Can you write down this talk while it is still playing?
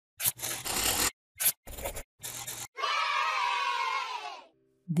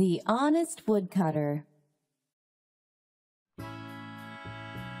The Honest Woodcutter.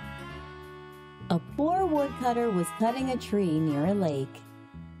 A poor woodcutter was cutting a tree near a lake.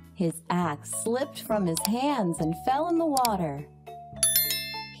 His axe slipped from his hands and fell in the water.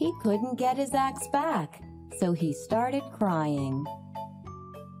 He couldn't get his axe back, so he started crying.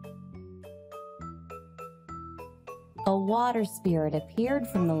 A water spirit appeared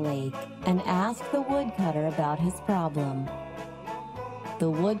from the lake and asked the woodcutter about his problem. The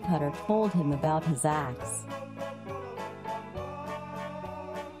woodcutter told him about his axe.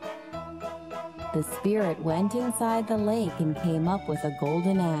 The spirit went inside the lake and came up with a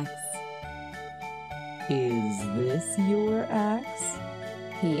golden axe. "Is this your axe?"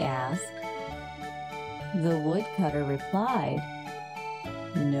 he asked. The woodcutter replied,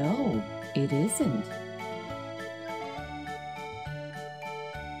 "No, it isn't."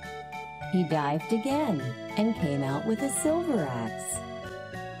 He dived again and came out with a silver axe.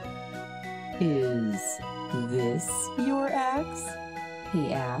 "Is this your axe?"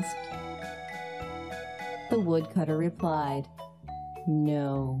 he asked. The woodcutter replied,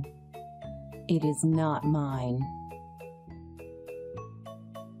 "No, it is not mine."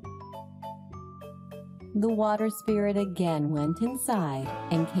 The water spirit again went inside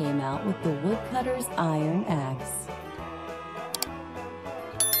and came out with the woodcutter's iron axe.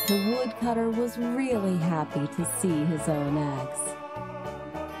 The woodcutter was really happy to see his own axe.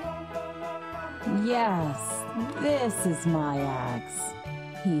 "Yes, this is my axe,"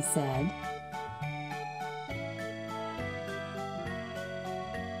 he said.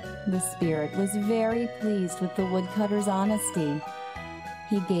 The spirit was very pleased with the woodcutter's honesty.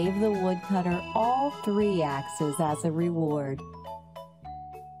 He gave the woodcutter all 3 axes as a reward.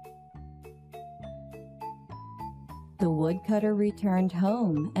 The woodcutter returned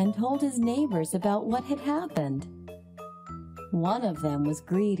home and told his neighbors about what had happened. One of them was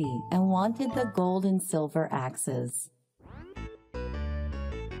greedy and wanted the gold and silver axes.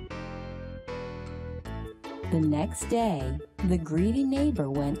 The next day, the greedy neighbor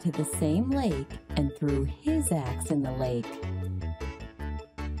went to the same lake and threw his axe in the lake.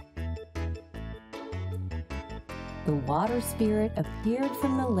 The water spirit appeared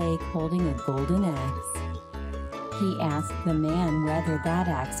from the lake holding a golden axe. He asked the man whether that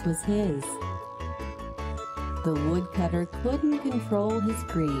axe was his. The woodcutter couldn't control his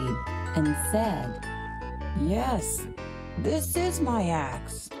greed and said, "Yes, this is my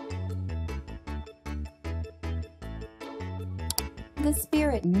axe." The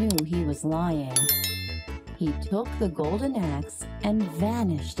spirit knew he was lying. He took the golden axe and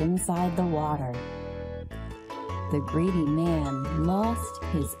vanished inside the water. The greedy man lost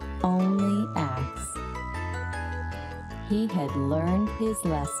his only axe. He had learned his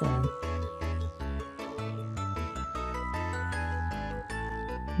lesson.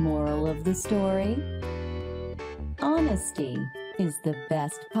 Moral of the story: honesty is the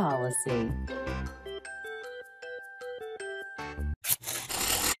best policy.